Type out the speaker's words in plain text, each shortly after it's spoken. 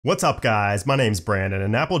What's up guys, my name's Brandon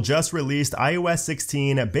and Apple just released iOS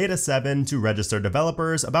 16 Beta 7 to registered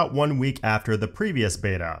developers about 1 week after the previous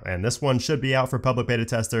beta, and this one should be out for public beta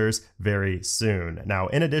testers very soon. Now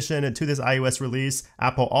in addition to this iOS release,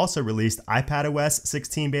 Apple also released iPadOS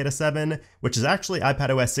 16 Beta 7, which is actually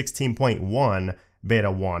iPadOS 16.1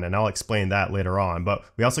 Beta 1, and I'll explain that later on. But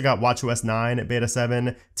we also got watchOS 9 Beta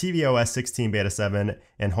 7, tvOS 16 Beta 7,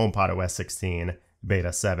 and HomePodOS 16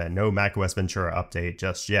 Beta 7. No macOS Ventura update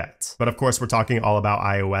just yet. But of course, we're talking all about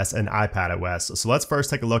iOS and iPadOS. So let's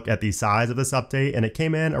first take a look at the size of this update, and it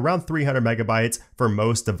came in around 300 megabytes for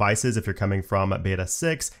most devices if you're coming from Beta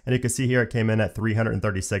 6. And you can see here it came in at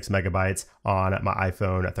 336 megabytes on my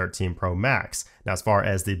iPhone 13 Pro Max. Now, as far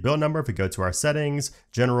as the build number, if we go to our settings,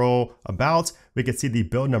 general, about, we can see the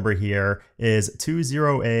build number here is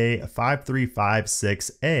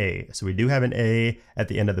 20A5356A. So we do have an A at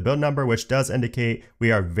the end of the build number, which does indicate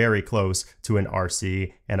we are very close to an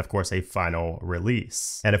RC and of course a final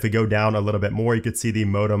release. And if we go down a little bit more, you could see the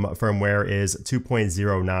modem firmware is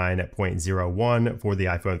 2.09.01 for the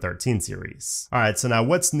iPhone 13 series. All right, so now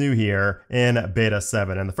what's new here in Beta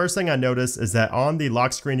 7? And the first thing I noticed is that on the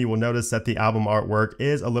lock screen, you will notice that the album artwork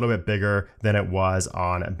is a little bit bigger than it was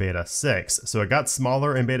on Beta 6. So it got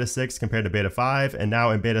smaller in Beta 6 compared to Beta 5, and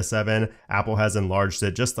now in Beta 7, Apple has enlarged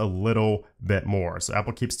it just a little bit more. So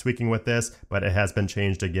Apple keeps tweaking with this, but it has been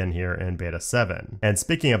changed again here in Beta 7. And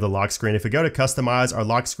speaking of the lock screen, if we go to customize our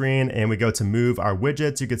lock screen and we go to move our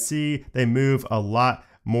widgets, you can see they move a lot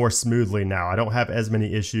more smoothly now. I don't have as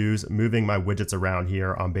many issues moving my widgets around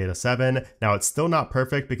here on Beta 7. Now it's still not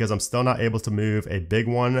perfect because I'm still not able to move a big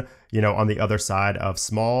one, on the other side of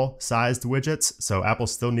small sized widgets. So Apple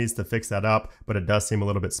still needs to fix that up, but it does seem a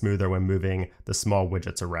little bit smoother when moving the small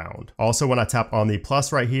widgets around. Also, when I tap on the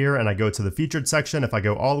plus right here and I go to the featured section, if I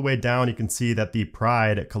go all the way down, you can see that the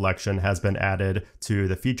Pride collection has been added to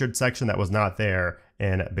the featured section that was not there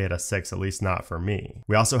in Beta 6, at least not for me.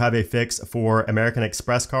 We also have a fix for American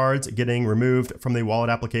Express cards getting removed from the wallet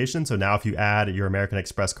application. So now if you add your American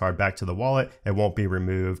Express card back to the wallet, it won't be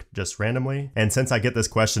removed just randomly. And since I get this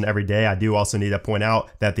question every day, I do also need to point out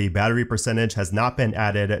that the battery percentage has not been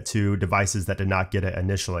added to devices that did not get it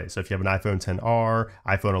initially. So if you have an iPhone XR,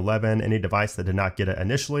 iPhone 11, any device that did not get it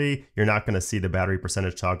initially, you're not gonna see the battery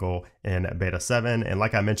percentage toggle in Beta 7. And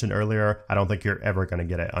like I mentioned earlier, I don't think you're ever gonna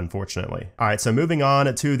get it, unfortunately. All right, so moving on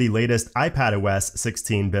to the latest iPadOS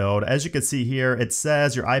 16 build. As you can see here, it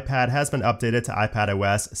says your iPad has been updated to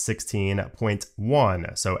iPadOS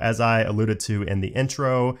 16.1. So as I alluded to in the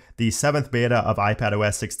intro, the 7th beta of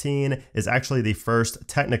iPadOS 16 is actually the first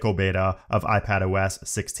technical beta of iPadOS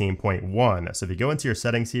 16.1. So if you go into your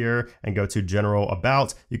settings here and go to General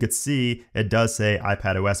About, you could see it does say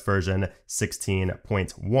iPadOS version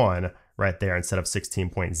 16.1 right there instead of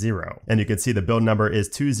 16.0. And you can see the build number is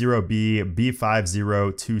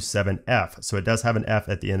 20B5027F. So it does have an F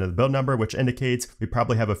at the end of the build number, which indicates we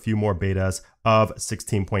probably have a few more betas of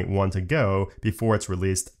 16.1 to go before it's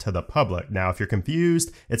released to the public. Now, if you're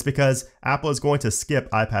confused, it's because Apple is going to skip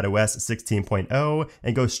iPadOS 16.0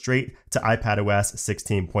 and go straight to iPadOS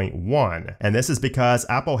 16.1. And this is because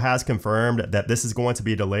Apple has confirmed that this is going to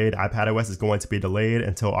be delayed. iPadOS is going to be delayed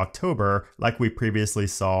until October, like we previously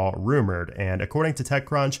saw rumored. And according to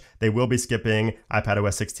TechCrunch, they will be skipping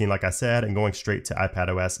iPadOS 16, like I said, and going straight to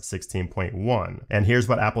iPadOS 16.1. And here's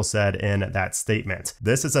what Apple said in that statement.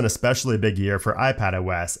 This is an especially big year for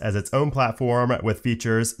iPadOS. As its own platform with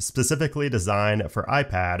features specifically designed for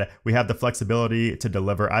iPad, we have the flexibility to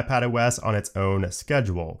deliver iPadOS on its own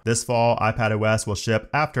schedule. This fall, iPadOS will ship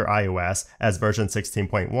after iOS as version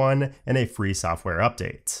 16.1 and a free software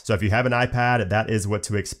update. So if you have an iPad, that is what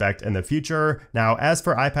to expect in the future. Now, as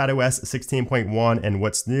for iPadOS 16.1 and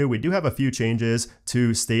what's new, we do have a few changes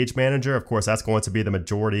to Stage Manager. Of course, that's going to be the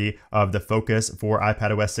majority of the focus for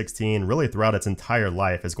iPadOS 16, really throughout its entire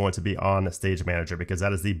life, is going to be on Stage Manager because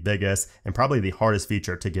that is the biggest and probably the hardest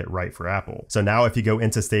feature to get right for Apple. So now if you go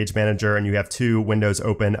into Stage Manager and you have two windows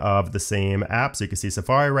open of the same app, so you can see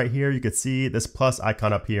Safari right here, you can see this plus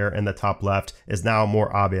icon up here in the top left is now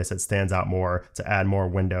more obvious. It stands out more to add more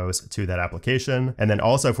windows to that application. And then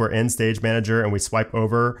also if we're in Stage Manager and we swipe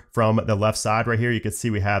over from the left side right here, you can see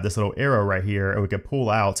we have this little arrow right here and we can pull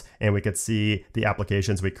out and we could see the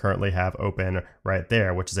applications we currently have open right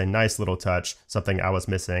there, which is a nice little touch, something I was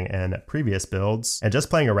missing in previous builds. And just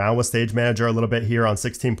playing around with Stage Manager a little bit here on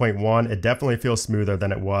 16.1, it definitely feels smoother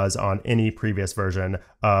than it was on any previous version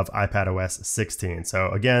of iPadOS 16. So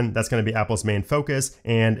again, that's going to be Apple's main focus,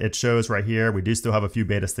 and it shows right here. We do still have a few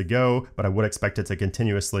betas to go, but I would expect it to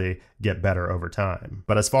continuously get better over time.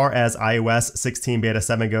 But as far as iOS 16 Beta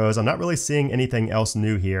 7 goes, I'm not really seeing anything else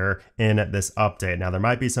new here. here in this update. Now, there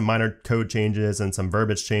might be some minor code changes and some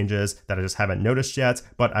verbiage changes that I just haven't noticed yet,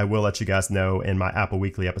 but I will let you guys know in my Apple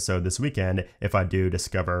Weekly episode this weekend if I do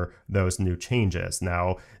discover those new changes.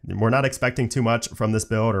 Now, we're not expecting too much from this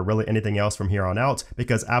build or really anything else from here on out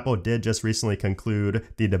because Apple did just recently conclude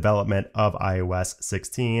the development of iOS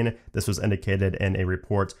 16. This was indicated in a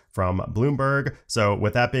report from Bloomberg. So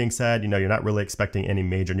with that being said, you're not really expecting any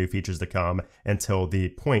major new features to come until the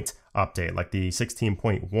point update, like the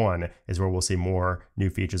 16.1 is where we'll see more new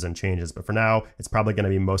features and changes. But for now, it's probably going to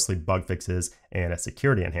be mostly bug fixes and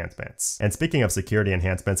security enhancements. And speaking of security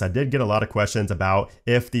enhancements, I did get a lot of questions about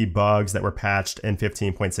if the bugs that were patched in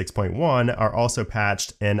 15.6.1 are also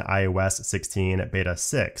patched in iOS 16 beta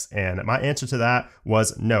 6. And my answer to that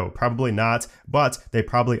was no, probably not, but they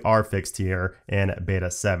probably are fixed here in beta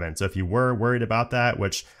 7. So if you were worried about that,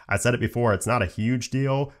 which I said it before, it's not a huge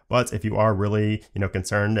deal, but if you are really,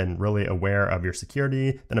 concerned and really aware of your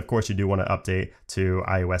security, then of course you do want to update to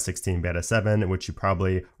iOS 16 beta 7, which you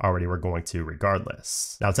probably already were going to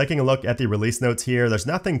regardless. Now, taking a look at the release notes here, there's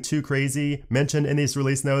nothing too crazy mentioned in these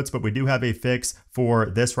release notes, but we do have a fix for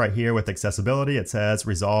this right here with accessibility. It says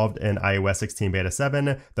resolved in iOS 16 beta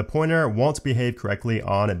 7. The pointer won't behave correctly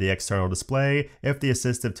on the external display if the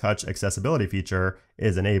assistive touch accessibility feature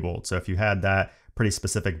is enabled. So if you had that pretty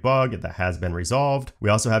specific bug, that has been resolved. We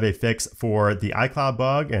also have a fix for the iCloud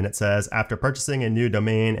bug, and it says after purchasing a new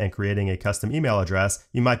domain and creating a custom email address,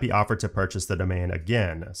 you might be offered to purchase the domain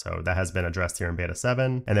again. So that has been addressed here in beta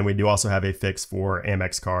 7. And then we do also have a fix for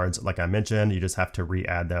Amex cards. Like I mentioned, you just have to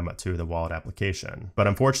re-add them to the wallet application. But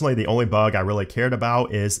unfortunately, the only bug I really cared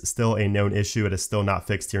about is still a known issue. It is still not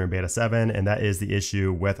fixed here in beta 7, and that is the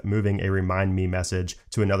issue with moving a Remind Me message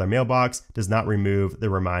to another mailbox does not remove the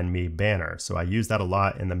Remind Me banner. So I use that a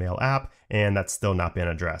lot in the Mail app, and that's still not been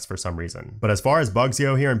addressed for some reason. But as far as bugs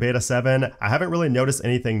go here in beta 7, I haven't really noticed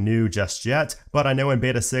anything new just yet, but I know in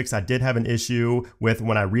beta 6 I did have an issue with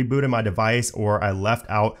when I rebooted my device or I left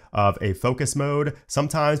out of a focus mode.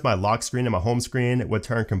 Sometimes my lock screen and my home screen would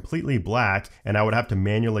turn completely black, and I would have to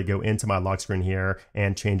manually go into my lock screen here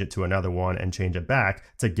and change it to another one and change it back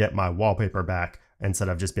to get my wallpaper back instead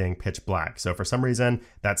of just being pitch black. So for some reason,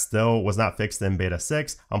 that still was not fixed in beta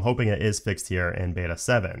 6. I'm hoping it is fixed here in beta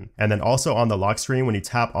 7. And then also on the lock screen, when you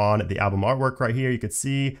tap on the album artwork right here, you can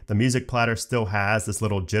see the music platter still has this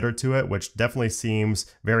little jitter to it, which definitely seems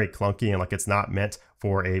very clunky and like it's not meant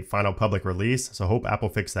for a final public release. So hope Apple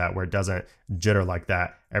fixed that where it doesn't jitter like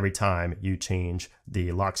that every time you change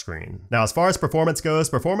the lock screen. Now, as far as performance goes,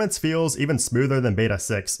 performance feels even smoother than beta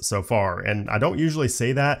 6 so far. And I don't usually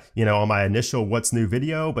say that, on my initial what's new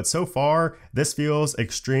video, but so far this feels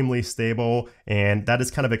extremely stable, and that is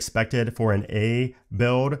kind of expected for an A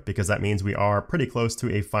build because that means we are pretty close to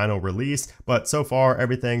a final release. But so far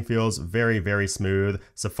everything feels very, very smooth.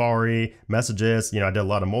 Safari, messages, I did a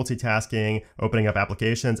lot of multitasking, opening up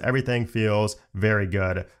applications, everything feels very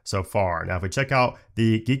good so far. Now, if we check out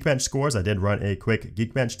the Geekbench scores, I did run a quick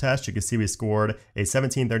Geekbench test. You can see we scored a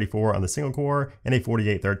 1734 on the single core and a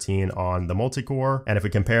 4813 on the multi-core. And if we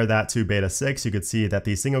compare that to beta 6, you could see that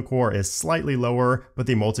the single core is slightly lower, but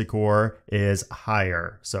the multi-core is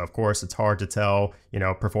higher. So of course, it's hard to tell,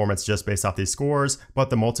 performance just based off these scores, but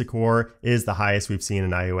the multi-core is the highest we've seen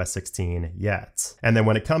in iOS 16 yet. And then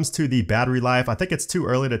when it comes to the battery life, I think it's too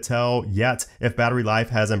early to tell yet if battery life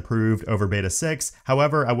has improved over beta 6.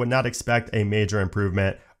 However, I would not expect a major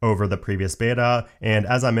improvement over the previous beta. And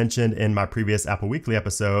as I mentioned in my previous Apple Weekly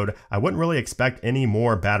episode, I wouldn't really expect any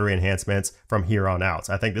more battery enhancements from here on out.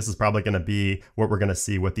 I think this is probably going to be what we're going to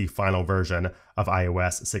see with the final version of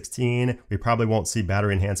iOS 16. We probably won't see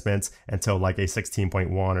battery enhancements until like a 16.1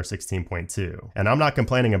 or 16.2. And I'm not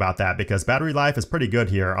complaining about that because battery life is pretty good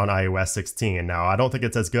here on iOS 16. Now, I don't think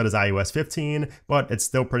it's as good as iOS 15, but it's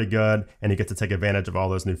still pretty good, and you get to take advantage of all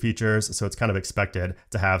those new features. So it's kind of expected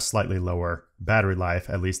to have slightly lower battery life,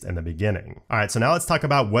 at least in the beginning. All right, so now let's talk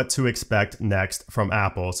about what to expect next from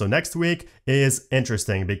Apple. So next week is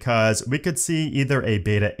interesting because we could see either a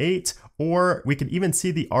beta 8 or we could even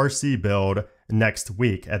see the RC build next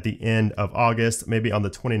week at the end of August, maybe on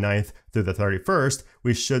the 29th through the 31st,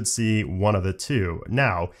 we should see one of the two.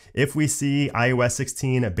 Now, if we see iOS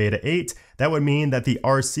 16 beta 8, that would mean that the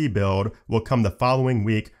RC build will come the following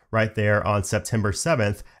week right there on September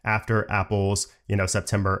 7th after Apple's,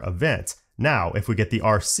 September event. Now, if we get the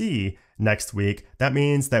RC next week, that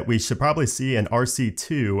means that we should probably see an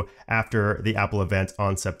RC2 after the Apple event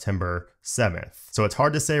on September 7th. So it's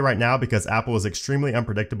hard to say right now because Apple is extremely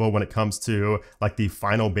unpredictable when it comes to like the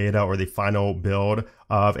final beta or the final build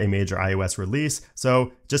of a major iOS release.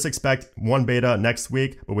 So just expect one beta next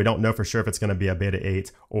week, but we don't know for sure if it's going to be a beta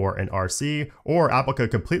 8 or an RC, or Apple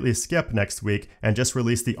could completely skip next week and just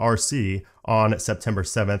release the RC on September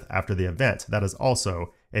 7th after the event. That is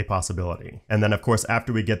also a possibility. And then of course,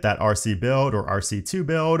 after we get that RC build or RC2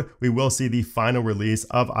 build, we will see the final release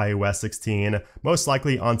of iOS 16, most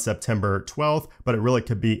likely on September 12th, but it really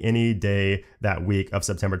could be any day that week of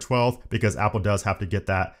September 12th because Apple does have to get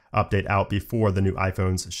that update out before the new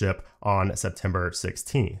iPhones ship on September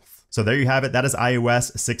 16th. So there you have it. That is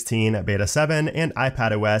iOS 16 Beta 7 and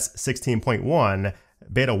iPadOS 16.1.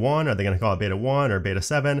 Beta 1, are they going to call it Beta 1 or Beta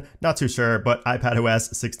 7? Not too sure, but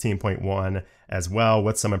iPadOS 16.1 as well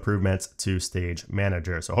with some improvements to Stage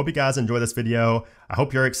Manager. So I hope you guys enjoyed this video. I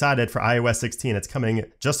hope you're excited for iOS 16. It's coming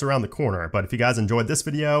just around the corner. But if you guys enjoyed this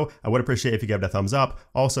video, I would appreciate if you gave it a thumbs up.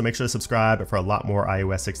 Also, make sure to subscribe for a lot more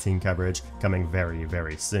iOS 16 coverage coming very,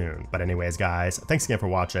 very soon. But anyways, guys, thanks again for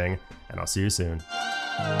watching, and I'll see you soon.